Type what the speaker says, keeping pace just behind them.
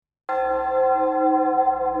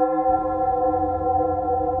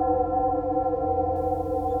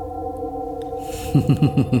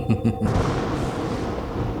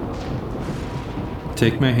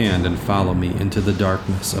Take my hand and follow me into the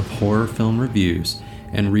darkness of horror film reviews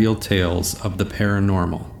and real tales of the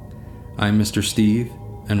paranormal. I'm Mr. Steve,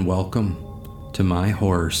 and welcome to my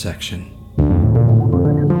horror section.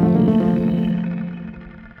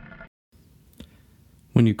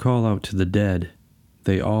 When you call out to the dead,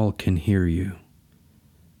 they all can hear you.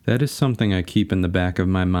 That is something I keep in the back of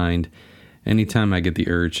my mind anytime I get the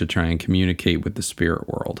urge to try and communicate with the spirit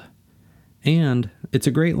world. And it's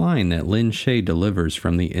a great line that Lin Shaye delivers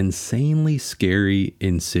from the insanely scary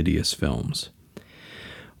Insidious films,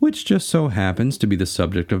 which just so happens to be the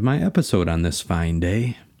subject of my episode on this fine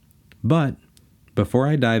day. But before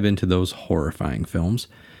I dive into those horrifying films,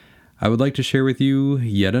 I would like to share with you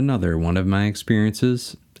yet another one of my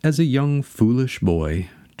experiences as a young foolish boy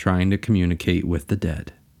trying to communicate with the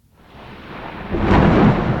dead.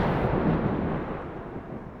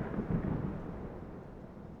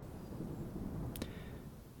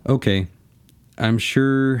 Okay, I'm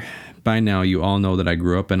sure by now you all know that I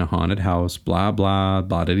grew up in a haunted house, blah, blah,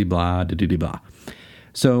 blah-diddy-blah, diddy-blah.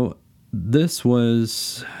 So this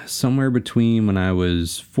was somewhere between when I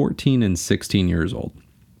was 14 and 16 years old.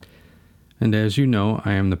 And as you know,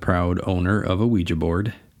 I am the proud owner of a Ouija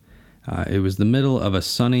board. It was the middle of a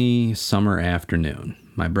sunny summer afternoon.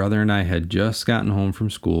 My brother and I had just gotten home from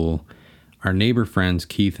school. Our neighbor friends,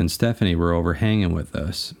 Keith and Stephanie, were over hanging with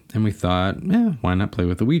us, and we thought, why not play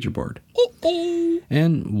with the Ouija board?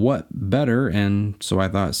 And what better, and so I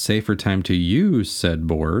thought safer time to use said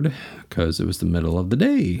board, because it was the middle of the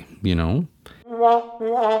day, you know.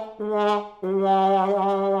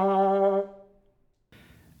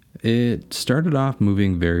 It started off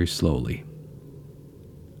moving very slowly.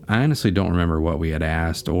 I honestly don't remember what we had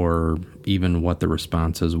asked, or even what the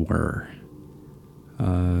responses were.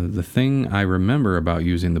 The thing I remember about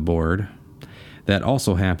using the board, that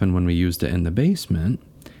also happened when we used it in the basement,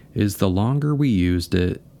 is the longer we used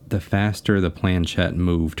it, the faster the planchette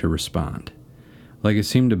moved to respond. Like it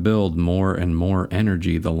seemed to build more and more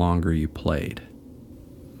energy the longer you played.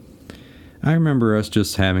 I remember us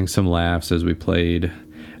just having some laughs as we played.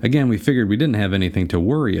 Again, we figured we didn't have anything to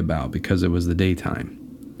worry about because it was the daytime.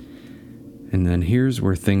 And then here's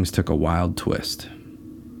where things took a wild twist.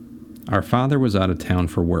 Our father was out of town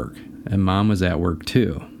for work, and Mom was at work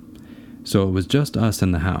too, so it was just us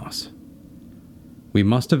in the house. We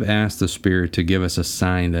must have asked the spirit to give us a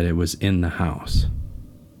sign that it was in the house.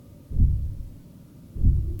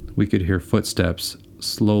 We could hear footsteps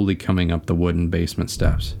slowly coming up the wooden basement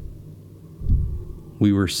steps.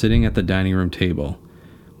 We were sitting at the dining room table,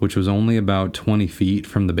 which was only about 20 feet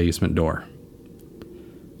from the basement door.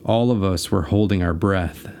 All of us were holding our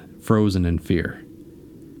breath, frozen in fear.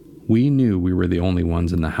 We knew we were the only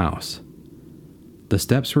ones in the house. The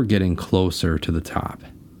steps were getting closer to the top.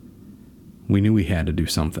 We knew we had to do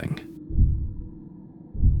something.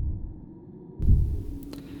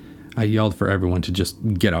 I yelled for everyone to just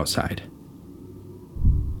get outside.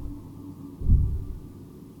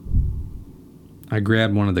 I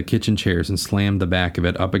grabbed one of the kitchen chairs and slammed the back of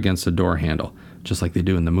it up against the door handle, just like they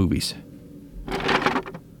do in the movies.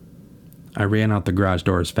 I ran out the garage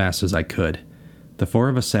door as fast as I could. The four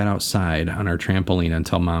of us sat outside on our trampoline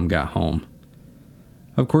until Mom got home.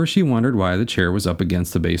 Of course, she wondered why the chair was up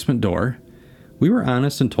against the basement door. We were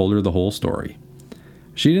honest and told her the whole story.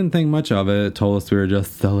 She didn't think much of it, told us we were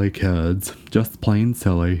just silly kids, just plain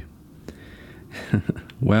silly.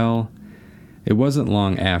 Well, it wasn't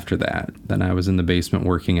long after that I was in the basement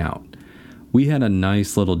working out. We had a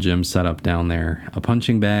nice little gym set up down there, a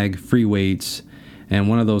punching bag, free weights, and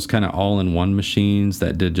one of those kind of all-in-one machines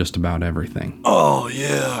that did just about everything. Oh,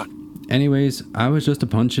 yeah. Anyways, I was just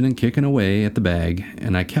punching and kicking away at the bag,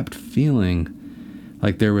 and I kept feeling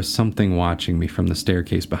like there was something watching me from the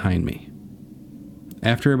staircase behind me.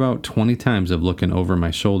 After about 20 times of looking over my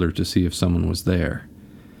shoulder to see if someone was there,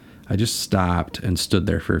 I just stopped and stood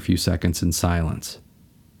there for a few seconds in silence.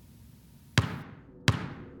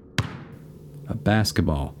 A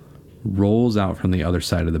basketball rolls out from the other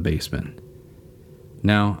side of the basement.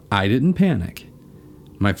 Now, I didn't panic.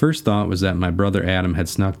 My first thought was that my brother Adam had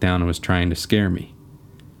snuck down and was trying to scare me.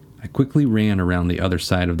 I quickly ran around the other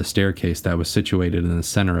side of the staircase that was situated in the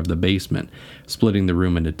center of the basement, splitting the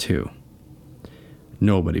room into two.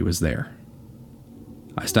 Nobody was there.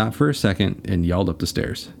 I stopped for a second and yelled up the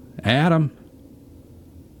stairs, "Adam!"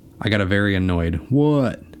 I got a very annoyed,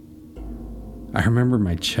 "What?" I remember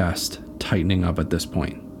my chest tightening up at this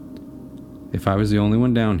point. If I was the only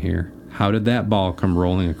one down here, how did that ball come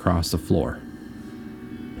rolling across the floor?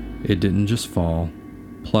 It didn't just fall.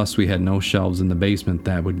 Plus, we had no shelves in the basement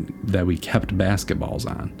that we kept basketballs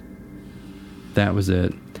on. That was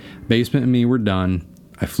it. Basement and me were done.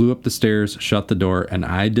 I flew up the stairs, shut the door, and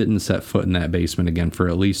I didn't set foot in that basement again for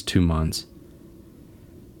at least 2 months.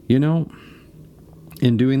 You know,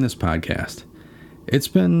 in doing this podcast, it's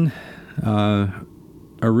been a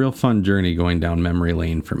real fun journey going down memory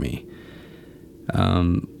lane for me.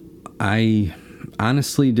 I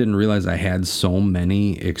honestly didn't realize I had so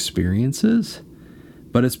many experiences,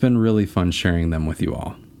 but it's been really fun sharing them with you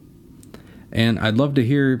all. And I'd love to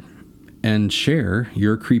hear and share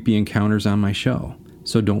your creepy encounters on my show.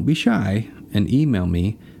 So don't be shy and email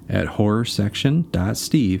me at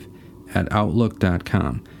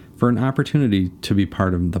horrorsection.steve@outlook.com for an opportunity to be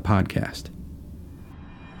part of the podcast.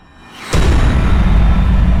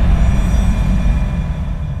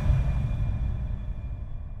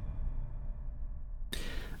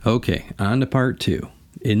 Okay, on to part 2,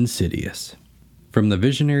 Insidious. From the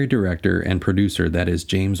visionary director and producer that is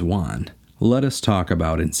James Wan, let us talk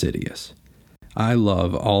about Insidious. I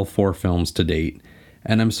love all 4 films to date,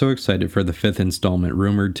 and I'm so excited for the 5th installment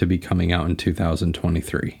rumored to be coming out in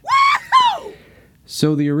 2023. Woo-hoo!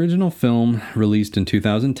 So the original film, released in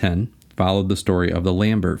 2010, followed the story of the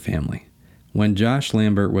Lambert family. When Josh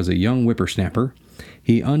Lambert was a young whippersnapper,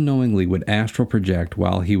 he unknowingly would astral project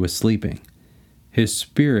while he was sleeping. His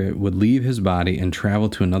spirit would leave his body and travel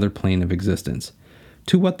to another plane of existence,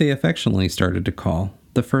 to what they affectionately started to call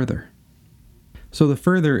the Further. So the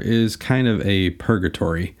Further is kind of a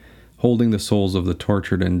purgatory, holding the souls of the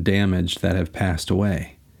tortured and damaged that have passed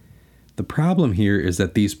away. The problem here is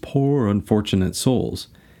that these poor, unfortunate souls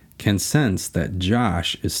can sense that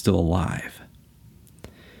Josh is still alive.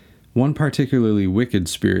 One particularly wicked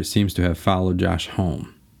spirit seems to have followed Josh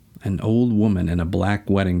home. An old woman in a black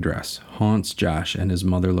wedding dress haunts Josh and his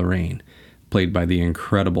mother Lorraine, played by the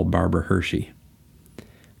incredible Barbara Hershey.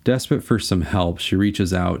 Desperate for some help, she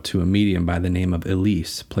reaches out to a medium by the name of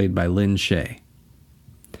Elise, played by Lynn Shay.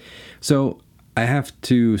 So, I have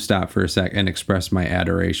to stop for a sec and express my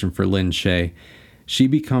adoration for Lynn Shay. She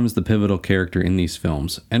becomes the pivotal character in these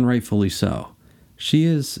films, and rightfully so. She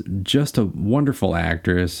is just a wonderful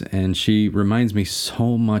actress, and she reminds me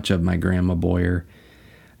so much of my Grandma Boyer,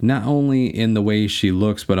 not only in the way she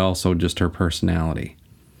looks, but also just her personality.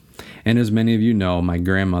 And as many of you know, my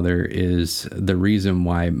grandmother is the reason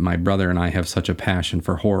why my brother and I have such a passion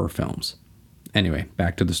for horror films. Anyway,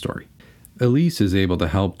 back to the story. Elise is able to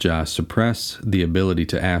help Josh suppress the ability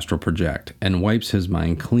to astral project and wipes his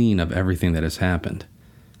mind clean of everything that has happened.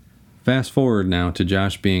 Fast forward now to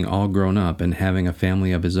Josh being all grown up and having a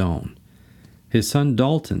family of his own. His son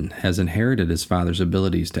Dalton has inherited his father's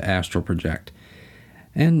abilities to astral project,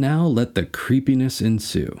 and now let the creepiness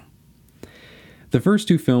ensue. The first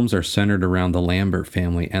 2 films are centered around the Lambert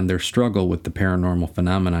family and their struggle with the paranormal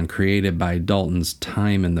phenomenon created by Dalton's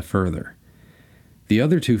time in the Further. The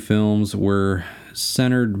other 2 films were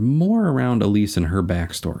centered more around Elise and her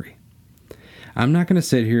backstory. I'm not going to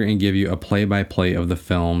sit here and give you a play-by-play of the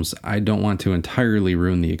films. I don't want to entirely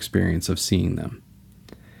ruin the experience of seeing them.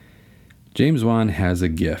 James Wan has a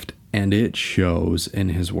gift, and it shows in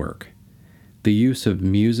his work. The use of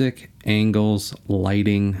music, angles,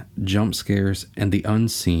 lighting, jump scares, and the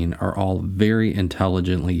unseen are all very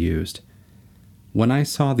intelligently used. When I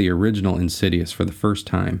saw the original Insidious for the first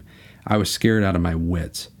time, I was scared out of my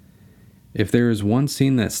wits. If there is one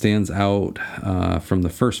scene that stands out from the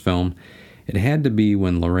first film, it had to be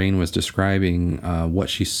when Lorraine was describing what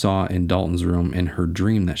she saw in Dalton's room in her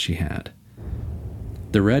dream that she had.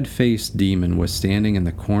 The red-faced demon was standing in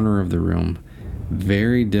the corner of the room,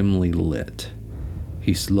 very dimly lit.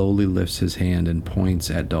 He slowly lifts his hand and points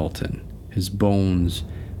at Dalton, his bones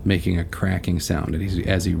making a cracking sound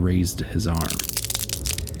as he raised his arm.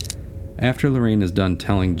 After Lorraine is done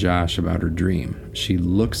telling Josh about her dream, she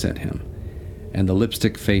looks at him, and the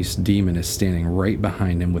lipstick-faced demon is standing right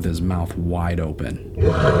behind him with his mouth wide open.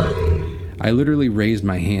 I literally raised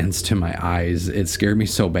my hands to my eyes. It scared me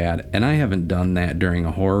so bad, and I haven't done that during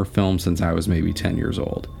a horror film since I was maybe 10 years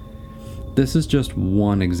old. This is just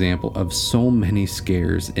one example of so many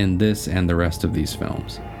scares in this and the rest of these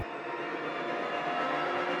films.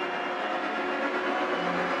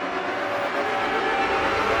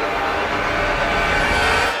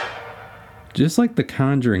 Just like the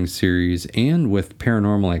Conjuring series and with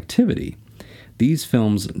Paranormal Activity, these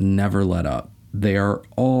films never let up. They are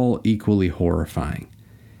all equally horrifying.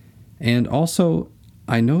 And also,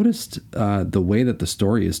 I noticed the way that the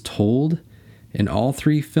story is told in all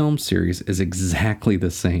 3 film series is exactly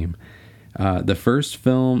the same. The first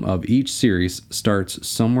film of each series starts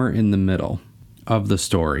somewhere in the middle of the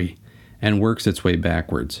story and works its way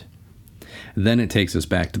backwards. Then it takes us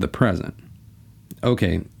back to the present.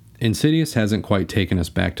 Okay, Insidious hasn't quite taken us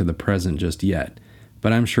back to the present just yet,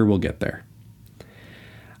 but I'm sure we'll get there.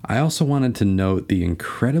 I also wanted to note the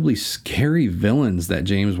incredibly scary villains that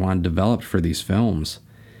James Wan developed for these films.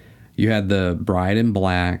 You had the Bride in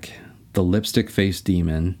Black, the lipstick-faced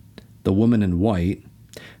demon, the woman in white,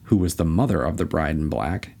 who was the mother of the Bride in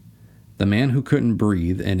Black, the man who couldn't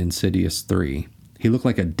breathe in Insidious 3. He looked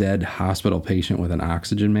like a dead hospital patient with an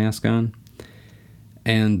oxygen mask on.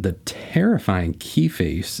 And the terrifying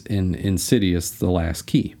Keyface in Insidious: The Last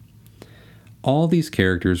Key. All these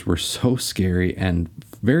characters were so scary and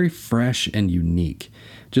very fresh and unique,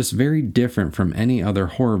 just very different from any other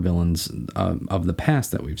horror villains of the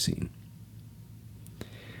past that we've seen.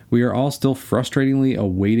 We are all still frustratingly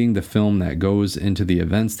awaiting the film that goes into the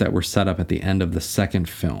events that were set up at the end of the second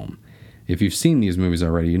film. If you've seen these movies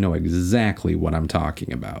already, you know exactly what I'm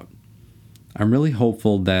talking about. I'm really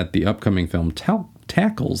hopeful that the upcoming film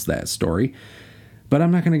tackles that story, but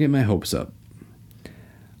I'm not going to get my hopes up.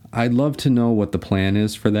 I'd love to know what the plan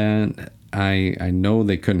is for that. I know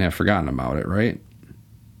they couldn't have forgotten about it, right?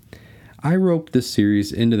 I roped this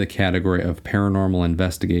series into the category of paranormal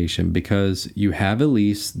investigation because you have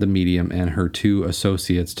Elise, the medium, and her two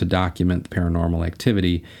associates to document the paranormal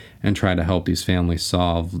activity and try to help these families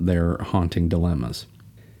solve their haunting dilemmas.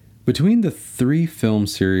 Between the 3 film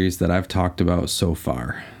series that I've talked about so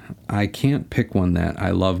far, I can't pick one that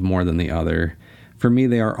I love more than the other. For me,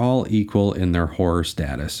 they are all equal in their horror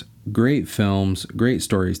status. Great films, great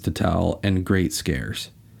stories to tell, and great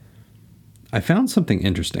scares. I found something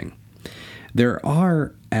interesting. There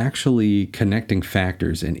are actually connecting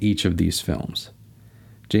factors in each of these films.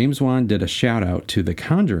 James Wan did a shout out to the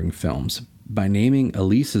Conjuring films by naming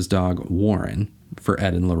Elise's dog Warren for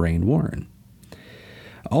Ed and Lorraine Warren.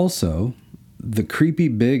 Also, the creepy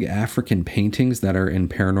big African paintings that are in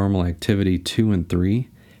Paranormal Activity 2 and 3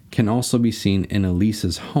 can also be seen in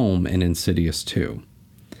Elise's home in Insidious 2.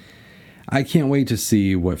 I can't wait to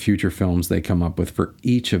see what future films they come up with for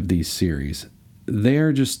each of these series.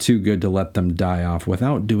 They're just too good to let them die off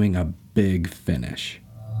without doing a big finish.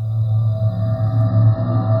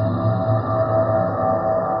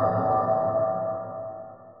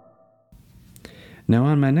 Now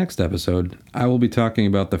on my next episode, I will be talking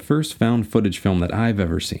about the first found footage film that I've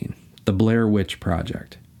ever seen, The Blair Witch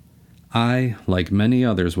Project. I, like many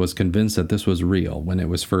others, was convinced that this was real when it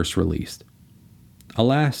was first released.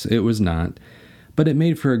 Alas, it was not, but it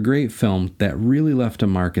made for a great film that really left a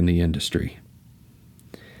mark in the industry.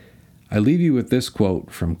 I leave you with this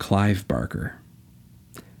quote from Clive Barker.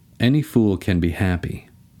 "Any fool can be happy.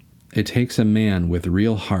 It takes a man with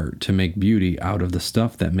real heart to make beauty out of the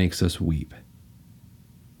stuff that makes us weep."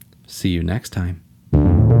 See you next time.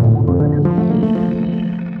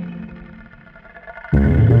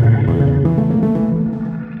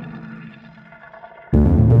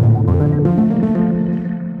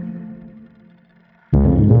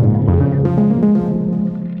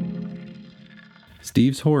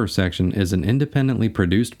 Steve's Horror Section is an independently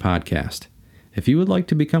produced podcast. If you would like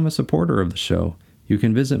to become a supporter of the show, you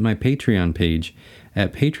can visit my Patreon page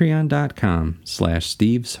at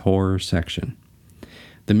patreon.com/Steve's Horror Section.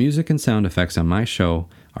 The music and sound effects on my show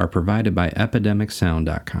are provided by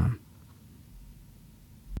epidemicsound.com.